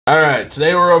Alright,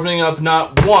 today we're opening up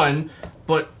not one,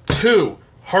 but two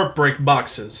Heartbreak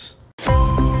boxes.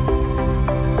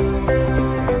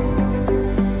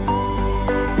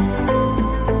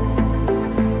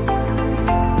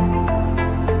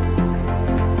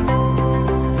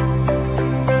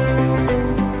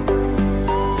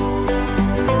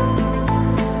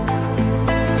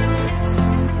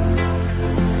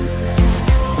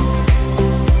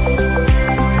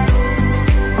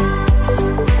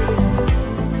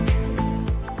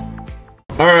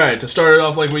 Alright, to start it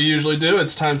off like we usually do,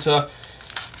 it's time to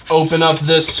open up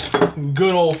this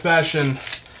good old-fashioned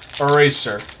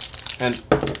eraser. And,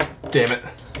 damn it.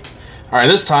 Alright,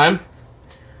 this time,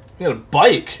 we got a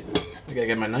bike. I gotta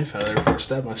get my knife out of there before I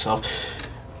stab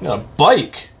myself. We got a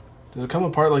bike. Does it come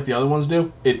apart like the other ones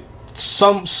do? It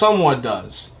somewhat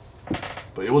does.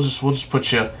 But we'll just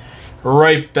put you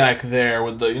right back there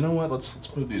with the, you know what,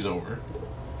 let's move these over.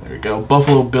 There we go.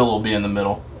 Buffalo Bill will be in the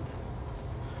middle.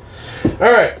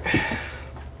 Alright,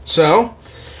 so,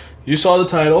 you saw the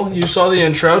title, you saw the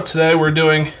intro. Today we're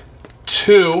doing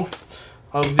two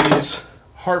of these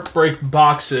Heartbreak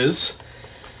boxes.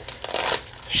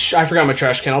 I forgot my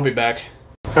trash can, I'll be back.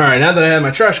 Alright, now that I have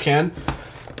my trash can,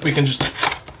 we can just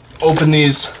open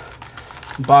these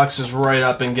boxes right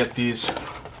up and get these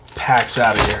packs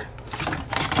out of here.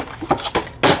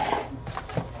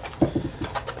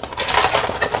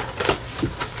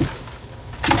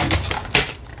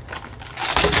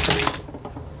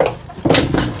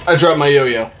 I dropped my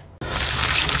yo-yo.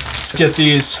 Let's get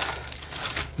these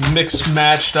mixed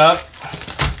matched up.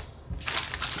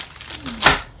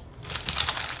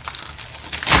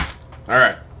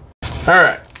 Alright.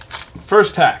 Alright.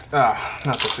 First pack. Ah,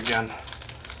 not this again.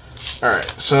 Alright,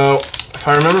 so if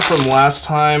I remember from last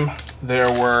time, there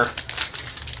were...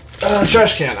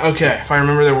 trash can. Okay, if I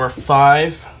remember there were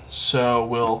 5, so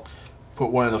we'll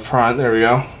put one in the front. There we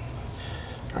go.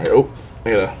 Alright, oh, I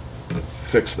gotta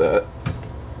fix that.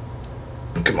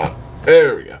 Come on.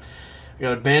 There we go. We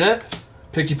got a Bayonet,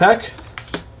 Picky Peck,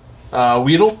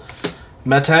 Weedle,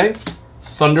 Metang,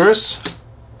 Thunderous,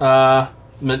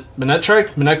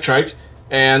 Manectrike,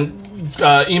 and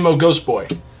Emo Ghost Boy.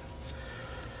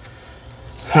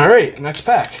 Alright, next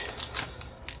pack.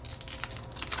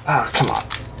 Ah, come on.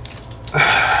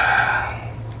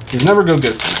 These never go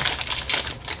good for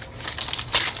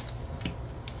me.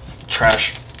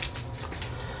 Trash.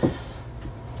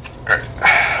 Alright.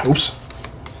 Oops.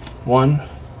 1.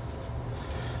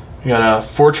 We got a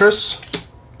Fortress,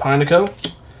 Pineco,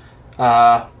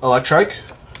 Electrike,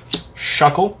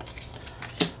 Shuckle,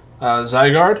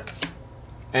 Zygarde,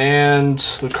 and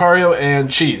Lucario and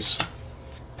Cheese.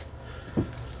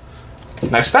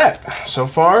 Next pack. So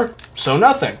far, so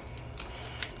nothing.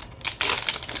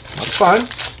 That's fine.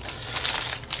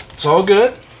 It's all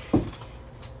good.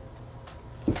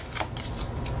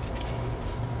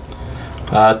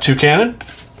 Toucannon.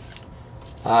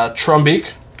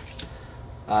 Trumbeak,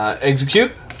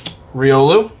 Execute,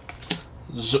 Riolu,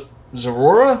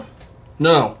 Zorora?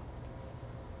 No.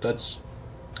 That's...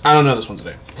 I don't know this one's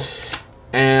name.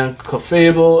 And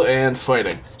Clefable and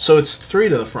Fighting. So it's 3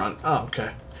 to the front. Oh,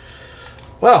 okay.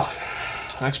 Well,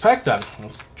 next pack then.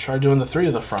 We'll try doing the 3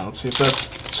 to the front. Let's see if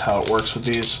that's how it works with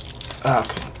these. Oh,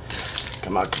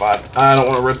 come on. Come on, come on. I don't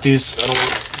want to rip these. I don't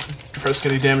want to risk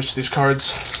any damage to these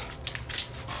cards.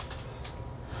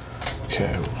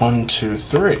 Okay, 1, 2,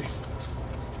 3.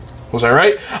 Was I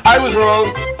right? I was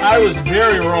wrong. I was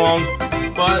very wrong.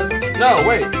 But, no,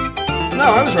 wait.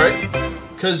 No, I was right.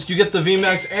 Because you get the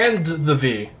VMAX and the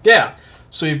V. Yeah.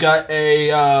 So you've got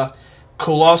a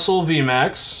Colossal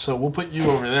VMAX. So we'll put you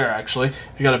over there, actually.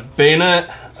 You got a Bayonet,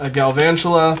 a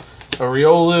Galvantula, a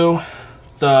Riolu,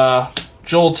 the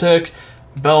Joltik,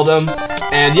 Beldum,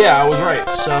 and yeah, I was right.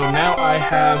 So now I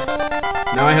have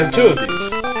 2 of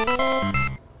these.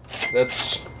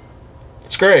 That's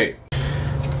great.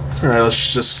 Alright,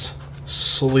 let's just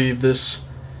sleeve this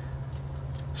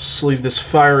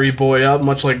fiery boy up,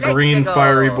 much like green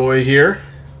fiery boy here.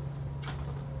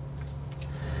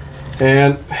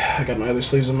 And I got my other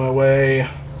sleeves in my way.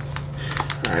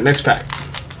 Alright, next pack.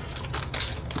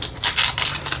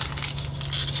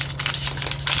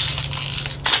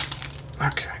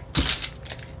 Okay.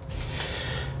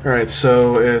 Alright,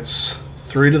 so it's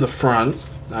 3 to the front.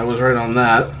 I was right on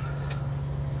that.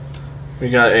 We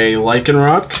got a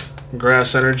Lycanroc,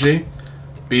 Grass Energy,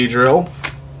 Beedrill,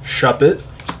 Shuppet,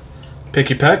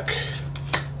 Picky Peck,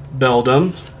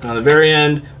 Beldum, and on the very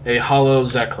end, a Hollow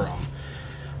Zekrom.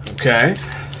 Okay,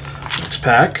 next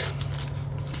pack.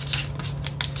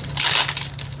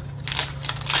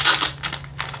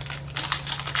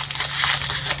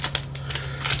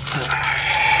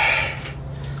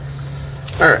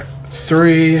 Alright,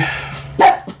 3.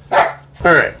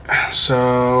 Alright,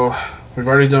 so we've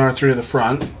already done our 3 to the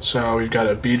front. So we've got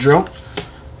a Beedrill,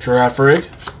 Girafarig,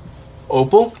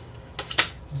 Opal,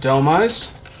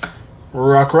 Delmise,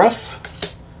 Rockruff,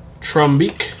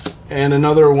 Trumbeak, and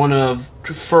another one of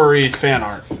furry fan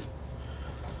art.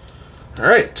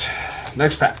 Alright,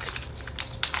 next pack.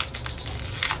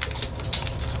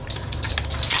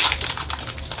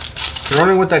 If you're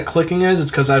wondering what that clicking is,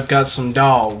 it's because I've got some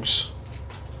dogs.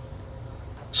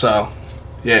 So,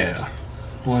 yeah.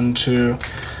 1, 2,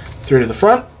 3 to the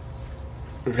front.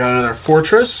 We've got another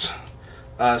Fortress,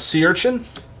 Sea Urchin,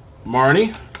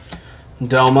 Marnie,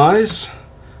 Delmise,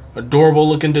 adorable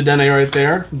looking Dedenne right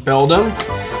there, Beldum,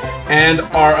 and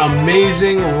our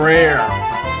amazing rare,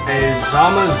 a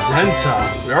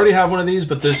Zamazenta. We already have one of these,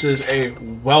 but this is a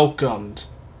welcomed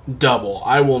double.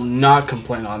 I will not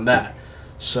complain on that.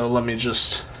 So let me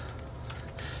just,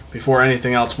 before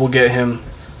anything else, we'll get him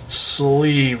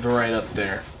sleeved right up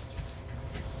there.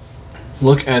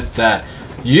 Look at that.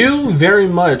 You very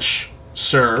much,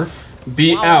 sir,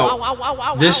 beat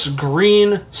out this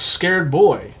green scared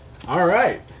boy. All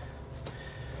right.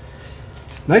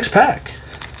 Next pack.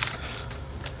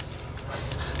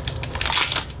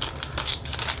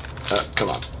 Come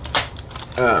on.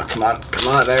 Come on. Come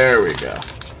on. There we go.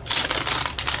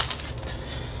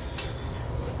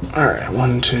 Alright,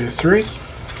 1, 2, 3.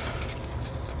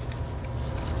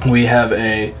 We have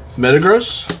a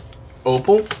Metagross,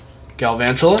 Opal,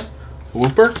 Galvantula,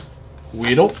 Wooper,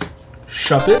 Weedle,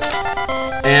 Shuppet,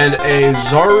 and a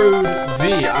Zarude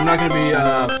V. I'm not going to be,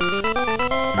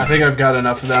 I think I've got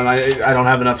enough of them. I don't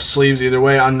have enough sleeves either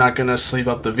way. I'm not going to sleeve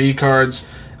up the V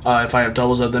cards. If I have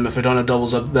doubles of them. If I don't have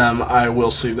doubles of them, I will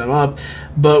sleeve them up.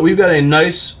 But we've got a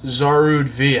nice Zarude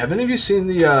V. Have any of you seen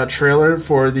the trailer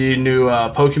for the new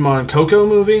Pokemon Coco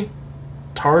movie?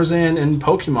 Tarzan and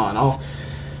Pokemon.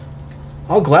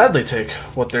 I'll gladly take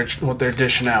what they're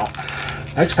dishing out.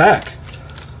 Next pack.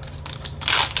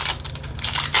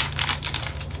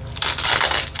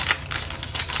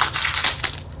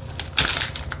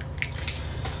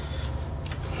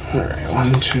 All right,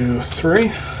 1, 2,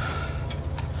 3.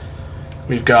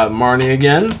 We've got Marnie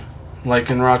again,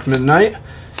 Lycanroc Midnight,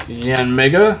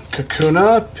 Yanmega,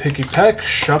 Kakuna, Pikipek,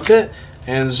 Shuppet,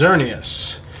 and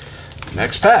Xerneas.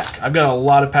 Next pack. I've got a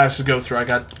lot of packs to go through. I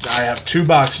have 2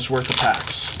 boxes worth of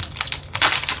packs.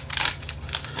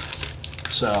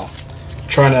 So,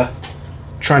 trying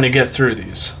to get through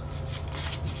these.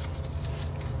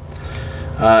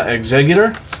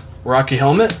 Exeggutor, Rocky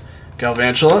Helmet,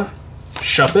 Galvantula,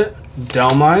 Shuppet,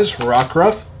 Delmise,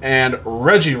 Rockruff, and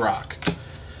Regirock.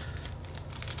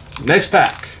 Next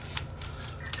pack.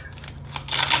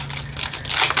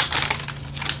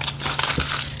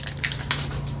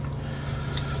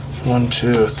 One,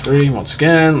 2, 3. Once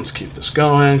again, let's keep this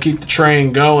going. Keep the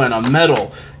train going. A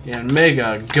Metal,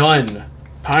 Yanmega, Gun,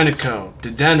 Pineco,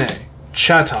 Dedenne,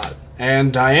 Chatot,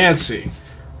 and Diancie.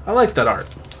 I like that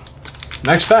art.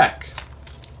 Next pack.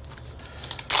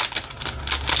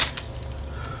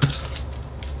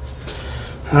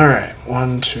 Alright,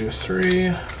 1, 2,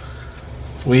 3.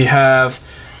 We have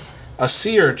a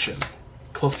Sea Urchin,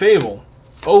 Clefable,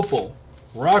 Opal,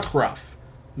 Rockruff,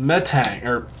 Metang,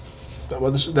 or that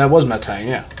was Metang,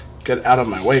 yeah. Get out of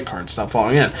my way card, stop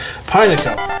falling in.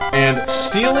 Pineco, and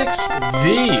Steelix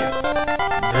V.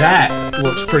 That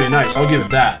looks pretty nice, I'll give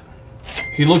it that.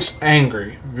 He looks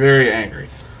angry, very angry.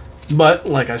 But,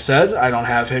 like I said, I don't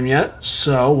have him yet,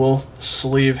 so we'll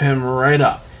sleeve him right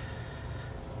up.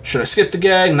 Should I skip the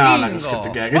gag? No, I'm not going to skip the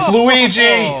gag. It's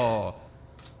Luigi!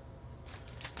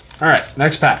 Alright,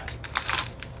 next pack.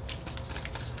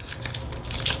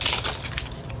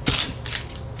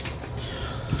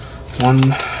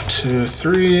 One, 2,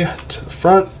 3, to the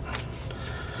front.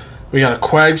 We got a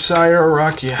Quagsire,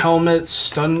 Rocky Helmet,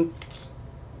 Stunfisk,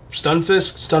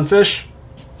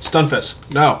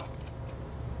 no.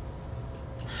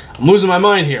 I'm losing my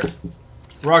mind here.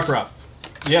 Rockruff,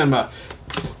 Yanma,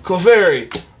 Clefairy,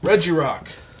 Regirock.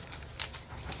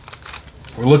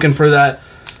 We're looking for that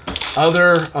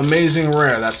other amazing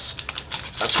rare. That's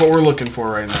what we're looking for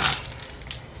right now.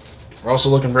 We're also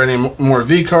looking for any more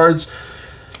V cards.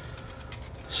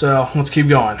 So let's keep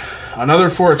going. Another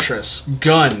Fortress,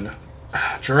 Gun,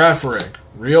 Girafarig,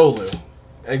 Riolu,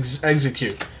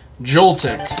 Execute,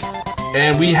 Joltik,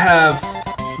 and we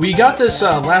got this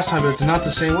last time, but it's not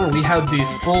the same one. We have the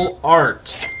full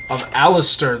art of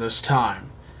Alistair this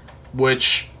time,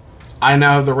 which I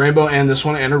now have the rainbow and this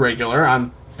one and a regular.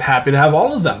 I'm happy to have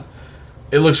all of them.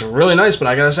 It looks really nice, but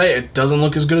I gotta say, it doesn't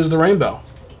look as good as the rainbow.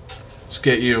 Let's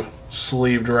get you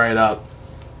sleeved right up.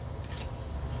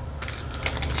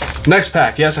 Next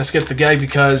pack. Yes, I skipped the gag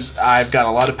because I've got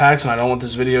a lot of packs and I don't want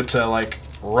this video to like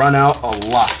run out a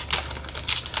lot.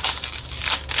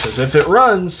 Because if it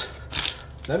runs,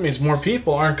 that means more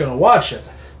people aren't going to watch it.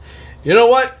 You know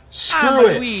what? Screw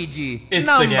it. Luigi,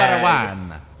 It's the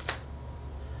gag.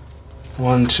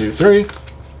 1, 2, 3.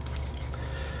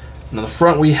 And on the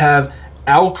front we have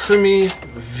Alchemy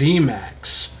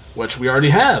VMAX, which we already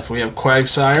have. We have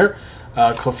Quagsire,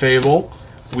 Clefable,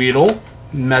 Weedle,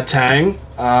 Metang,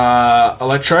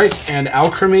 Electrike, and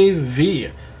Alchemy V.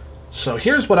 So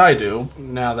here's what I do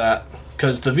now that,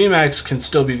 because the VMAX can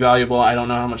still be valuable. I don't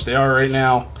know how much they are right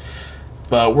now,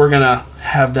 but we're going to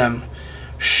have them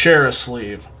share a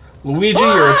sleeve. Luigi,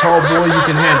 you're a tall boy, you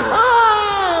can handle it.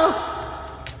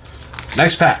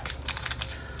 Next pack.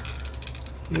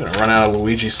 I'm going to run out of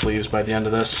Luigi sleeves by the end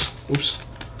of this. Oops.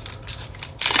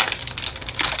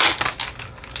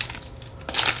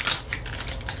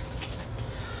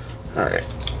 Alright.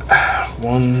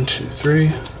 1, 2,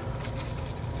 3.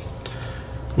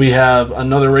 We have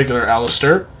another regular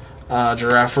Alistair,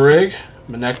 Girafarig,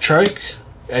 Manectrike,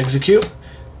 Execute,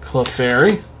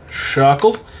 Clefairy,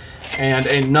 Shuckle, and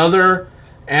another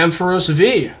Ampharos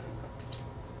V.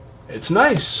 It's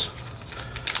nice.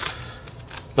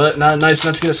 But not nice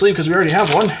enough to get a sleeve because we already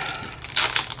have one.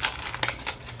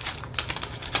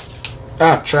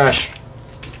 Ah, trash.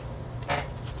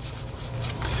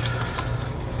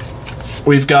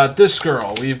 We've got this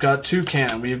girl. We've got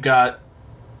Toucan. We've got...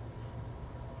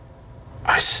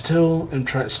 I still am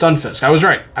trying... Stunfisk. I was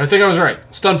right. I think I was right.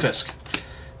 Stunfisk.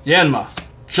 Yanma.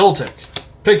 Joltik.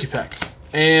 Pikipek.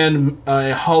 And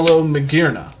a Hollow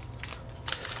Magearna.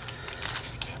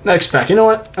 Next pack. You know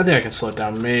what? I think I can slow it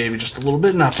down maybe just a little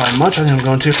bit. Not by much. I think I'm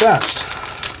going too fast.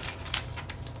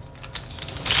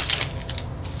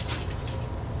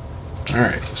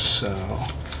 Alright, so...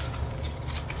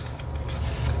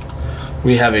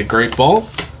 we have a Great Ball,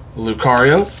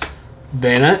 Lucario,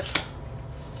 Bayonet,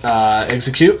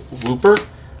 Execute, Wooper,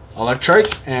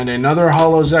 Electrike, and another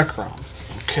Hollow Zekrom.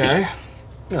 Okay.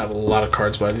 I'm going to have a lot of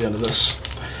cards by the end of this.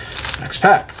 Next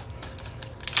pack.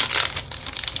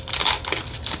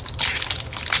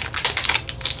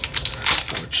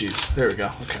 Oh, jeez. There we go.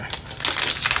 Okay.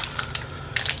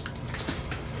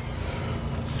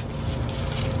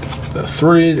 The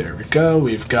 3. There we go.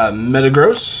 We've got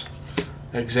Metagross,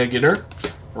 Executor,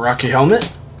 Rocky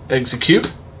Helmet,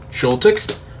 Execute,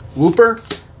 Joltik, Wooper,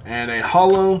 and a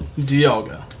Hollow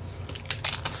Dialga.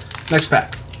 Next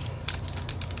pack.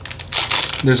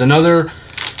 There's another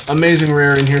amazing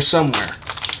rare in here somewhere.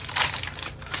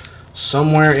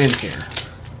 Somewhere in here.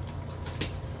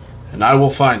 And I will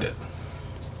find it.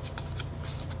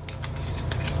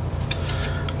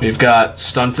 We've got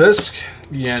Stunfisk,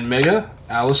 Yanmega,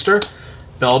 Alistair,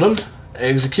 Beldum,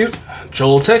 Execute,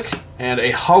 Joltik, and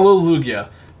a Hollow Lugia.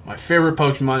 My favorite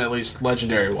Pokemon, at least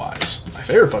legendary-wise. My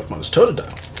favorite Pokemon is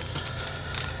Totodile.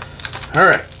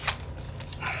 Alright.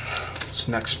 This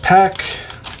next pack.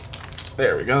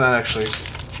 There we go. That actually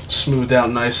smoothed out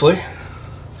nicely.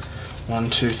 1,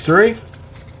 2, 3.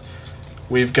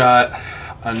 We've got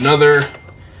another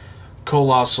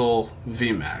Colossal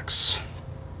VMAX.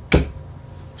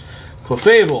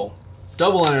 Clefable,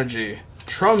 Double Energy,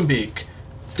 Trumbeak,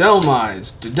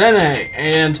 Delmise, Dedenne,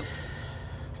 and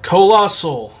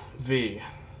Colossal V.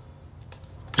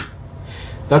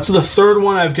 That's the third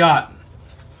one I've got.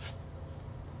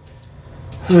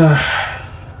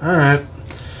 Alright.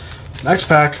 Next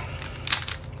pack.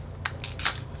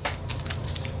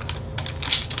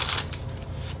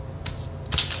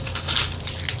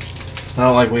 I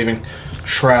don't like leaving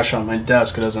trash on my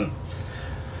desk. It doesn't...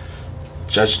 I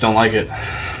just don't like it.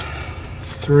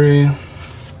 3.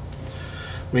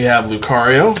 We have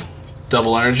Lucario,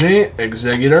 Double Energy,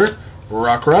 Executor,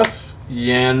 Rockruff,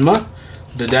 Yanma,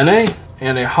 Dedenne,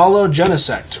 and a Hollow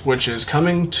Genesect, which is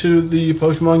coming to the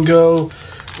Pokemon Go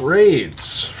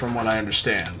raids, from what I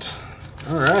understand.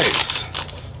 Alright.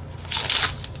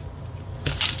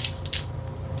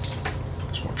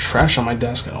 There's more trash on my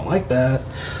desk. I don't like that.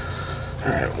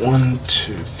 Alright, 1,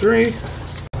 2, 3.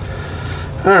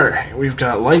 Alright, we've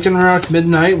got Lycanroc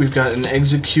Midnight, we've got an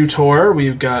Executor,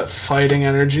 we've got Fighting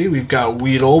Energy, we've got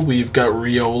Weedle, we've got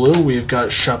Riolu, we've got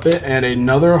Shuppet, and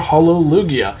another Hollow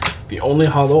Lugia. The only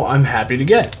Hollow I'm happy to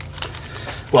get.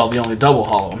 Well, the only double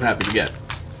Hollow I'm happy to get.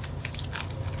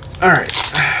 Alright.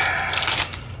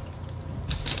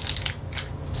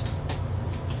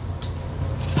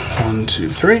 One, two,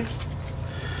 three.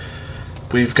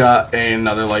 We've got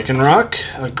another Lycanroc,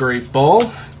 a Great Ball,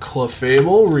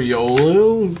 Clefable,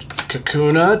 Riolu,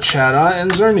 Kakuna, Chatot,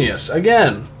 and Xerneas.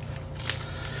 Again,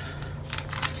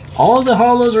 all of the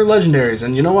Hollows are legendaries,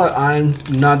 and you know what? I'm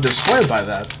not disappointed by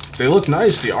that. they look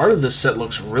nice. The art of this set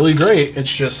looks really great.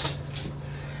 It's just,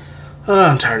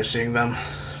 I'm tired of seeing them.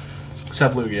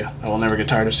 Except Lugia. I will never get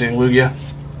tired of seeing Lugia.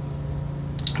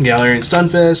 Galarian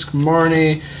Stunfisk,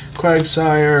 Marnie,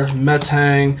 Quagsire,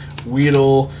 Metang,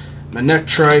 Weedle,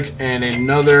 Manectrike, and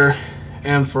another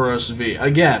Ampharos V.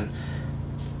 Again,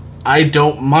 I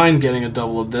don't mind getting a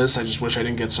double of this. I just wish I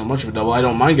didn't get so much of a double. I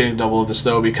don't mind getting a double of this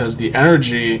though because the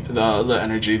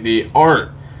the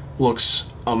art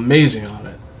looks amazing on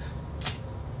it.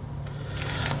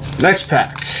 Next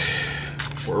pack.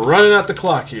 We're running out the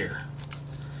clock here.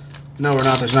 No, we're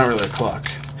not. There's not really a clock.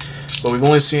 But we've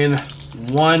only seen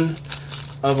one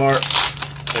of our...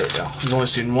 There we go. We've only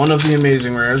seen one of the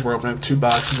amazing rares. We're opening up 2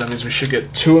 boxes. That means we should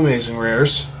get 2 amazing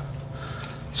rares.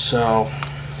 So,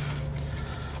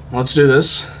 let's do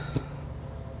this.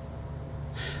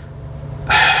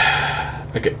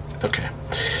 Okay.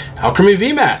 Alchemy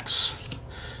VMAX.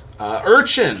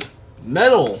 Urchin.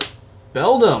 Metal.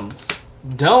 Beldum.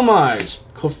 Delmise.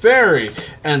 Clefairy.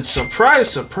 And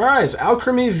surprise,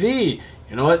 Alchemy V.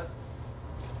 You know what?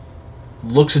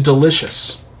 Looks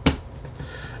delicious.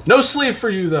 No sleeve for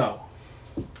you, though.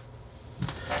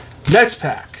 Next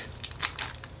pack.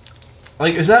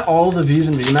 Like, is that all the Vs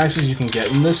and VMAXs you can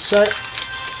get in this set?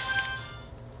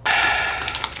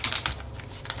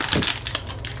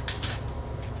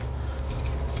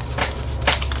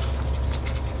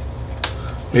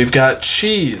 We've got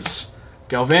Cheese,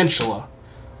 Galvantula,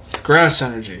 Grass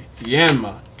Energy,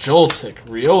 Yanma, Joltik,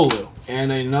 Riolu,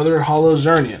 and another Holo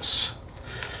Xerneas.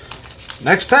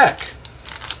 Next pack.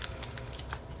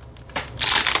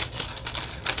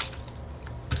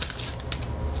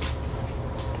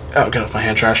 Oh, get off my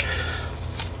hand trash.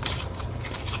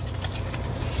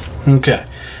 Okay.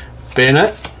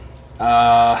 Bayonet,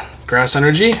 Grass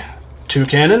Energy,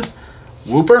 Toucannon,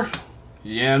 Wooper,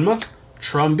 Yanma,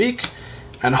 Trumbeak,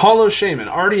 and Holo Shaman.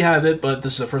 Already have it, but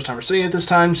this is the first time we're seeing it this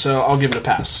time, so I'll give it a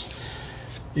pass.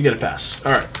 You get a pass.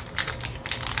 Alright.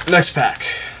 Next pack.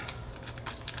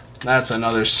 That's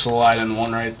another sliding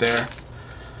one right there.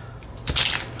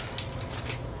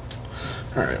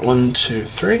 Alright, 1, 2,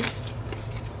 3.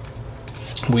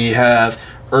 We have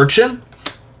Urchin,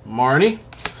 Marnie,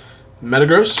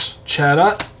 Metagross,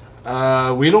 Chatot,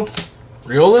 Weedle,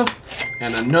 Riolu,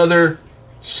 and another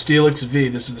Steelix V.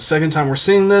 This is the second time we're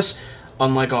seeing this.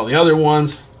 Unlike all the other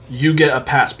ones, you get a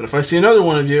pass. But if I see another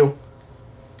one of you,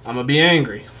 I'm going to be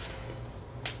angry.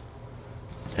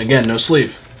 Again, no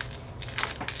sleeve.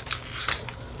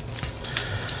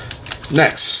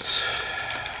 Next.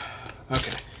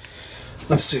 Okay.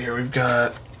 Let's see here. We've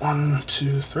got 1,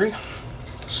 2, 3.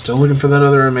 Still looking for that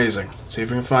other amazing. Let's see if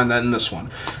we can find that in this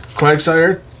one.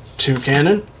 Quagsire,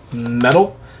 Toucannon,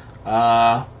 Metal,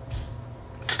 Kakuna,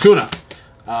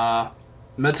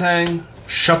 Metang,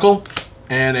 Shuckle,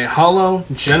 and a Holo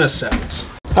Genesect.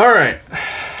 Alright.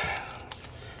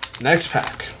 Next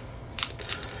pack.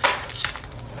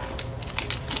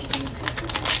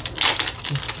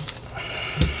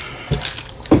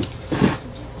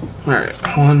 Alright,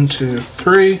 1, 2,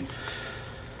 3.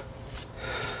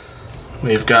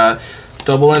 We've got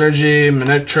Double Energy,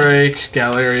 Manectrike,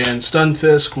 Galarian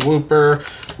Stunfisk, Wooper,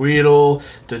 Weedle,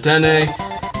 Dedenne,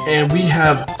 and we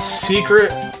have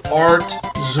Secret Art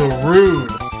Zarude.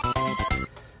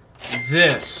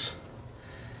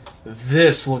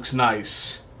 This looks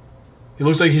nice. He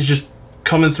looks like he's just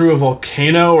coming through a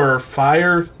volcano or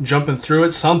fire, jumping through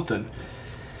it, something.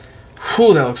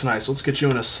 Whew, that looks nice. Let's get you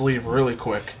in a sleeve really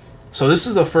quick. So this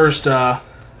is the first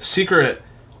secret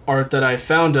art that I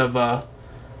found of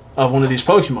one of these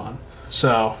Pokemon.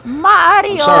 So,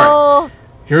 Mario! I'm sorry.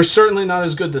 You're certainly not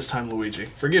as good this time, Luigi.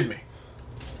 Forgive me.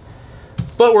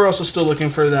 But we're also still looking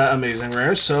for that amazing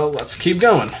rare, so let's keep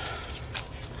going.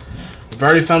 We've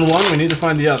already found one, we need to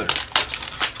find the other.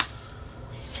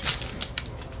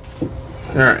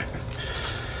 Alright.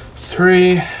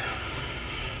 3.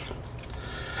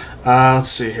 Let's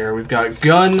see here. We've got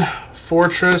Gun,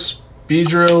 Fortress,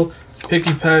 Beedrill,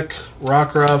 Pikipek,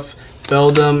 Rockruff,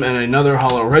 Beldum, and another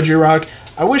Holo Regirock.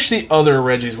 I wish the other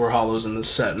Regis were Holos in this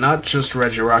set, not just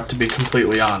Regirock, to be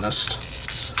completely honest.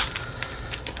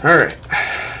 Alright.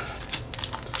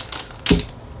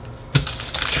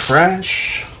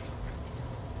 Trash.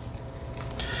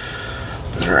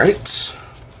 Alright.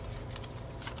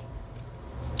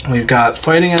 We've got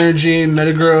Fighting Energy,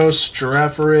 Metagross,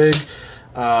 Girafarig,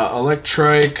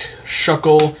 Electrike,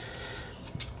 Shuckle,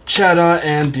 Chatot,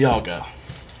 and Dialga.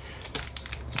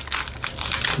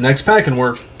 Next pack, and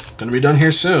we're going to be done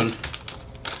here soon.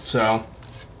 So,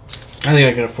 I think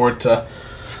I can afford to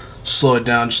slow it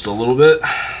down just a little bit.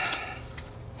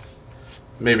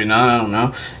 Maybe not, I don't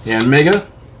know. Yanmega,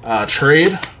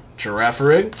 Trade,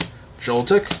 Girafarig,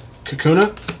 Joltik,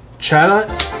 Kakuna, Chatot,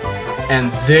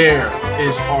 and there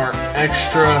is our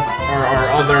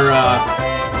other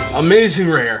amazing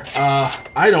rare.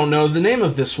 I don't know the name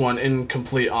of this one, in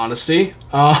complete honesty.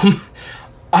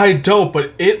 I don't,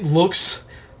 but it looks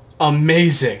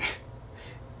amazing.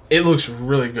 It looks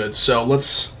really good. So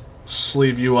let's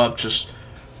sleeve you up just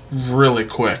really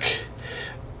quick.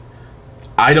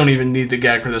 I don't even need the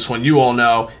gag for this one. You all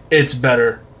know it's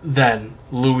better than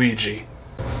Luigi.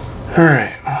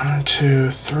 Alright, 1, 2,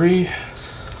 3.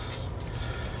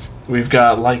 We've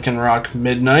got Lycanroc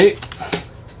Midnight,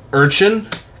 Urchin,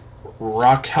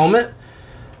 Rock Helmet,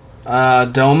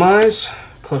 Delmise,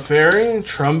 Clefairy,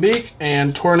 Trumbeak,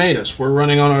 and Tornadus. We're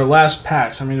running on our last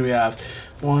packs. How many do we have?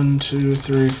 1, 2,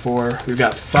 3, 4. We've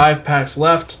got 5 packs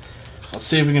left. Let's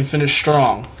see if we can finish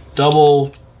strong.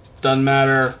 Double, doesn't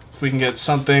matter. If we can get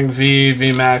something,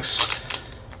 VMAX,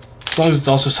 as long as it's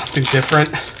also something different.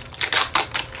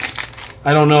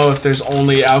 I don't know if there's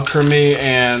only Alchemy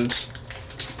and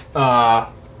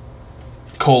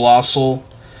Colossal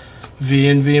V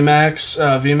and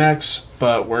VMAX,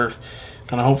 but we're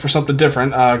gonna hope for something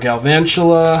different.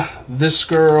 Galvantula, this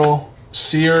girl,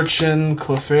 Sea Urchin,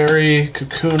 Clefairy,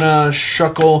 Kakuna,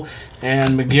 Shuckle,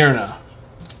 and Magearna.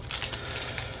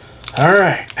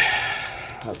 Alright,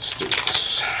 let's do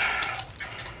this.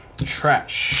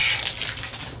 Trash.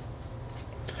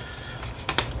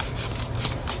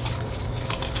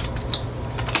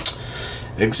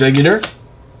 Executor,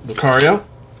 Lucario,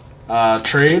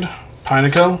 Trade,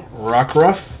 Pineco,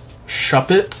 Rockruff,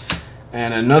 Shuppet,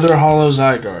 and another Holo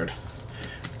Zygarde.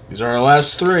 These are our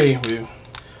last 3. We're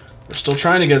still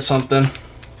trying to get something.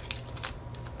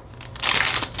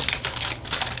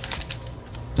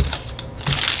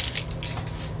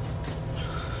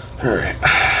 Alright.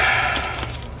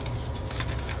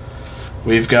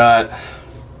 We've got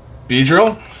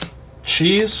Beedrill,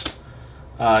 Cheese,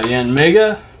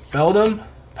 Yanmega, Beldum,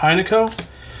 Pineco,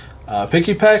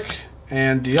 Pikipek,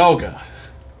 and Dialga.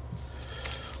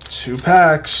 2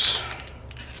 packs.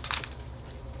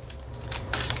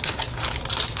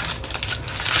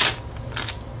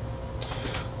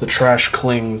 The trash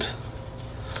clinged.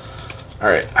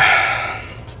 Alright.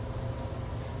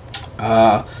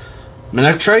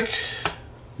 Manectric,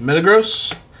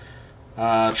 Metagross,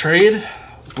 Trade,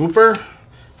 Wooper,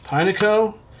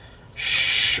 Pineco,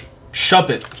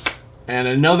 Shuppet, and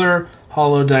another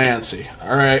Holo Diancie.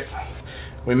 Alright.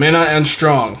 We may not end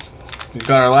strong. We've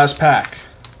got our last pack.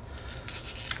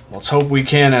 Let's hope we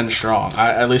can end strong.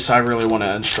 At least I really want to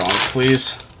end strong.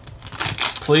 Please.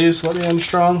 Please let me end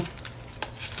strong.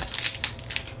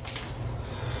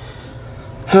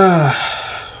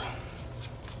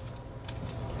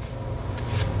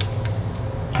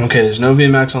 Okay, there's no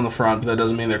VMAX on the front, but that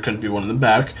doesn't mean there couldn't be one in the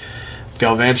back.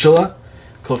 Galvantula,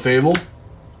 Clefable,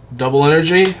 Double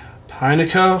Energy,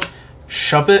 Pineco,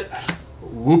 Shuppet,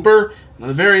 Wooper, and at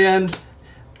the very end,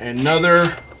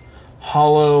 another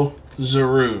Holo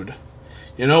Zarude.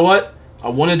 You know what? I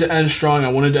wanted to end strong.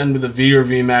 I wanted to end with a V or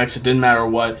VMAX. It didn't matter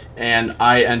what, and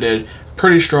I ended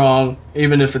pretty strong,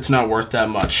 even if it's not worth that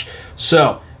much.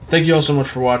 So, thank you all so much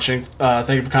for watching. Thank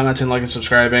you for commenting, liking,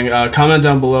 subscribing. Comment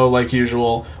down below, like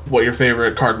usual, what your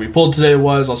favorite card we pulled today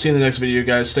was. I'll see you in the next video,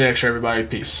 guys. Stay extra, everybody.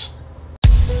 Peace.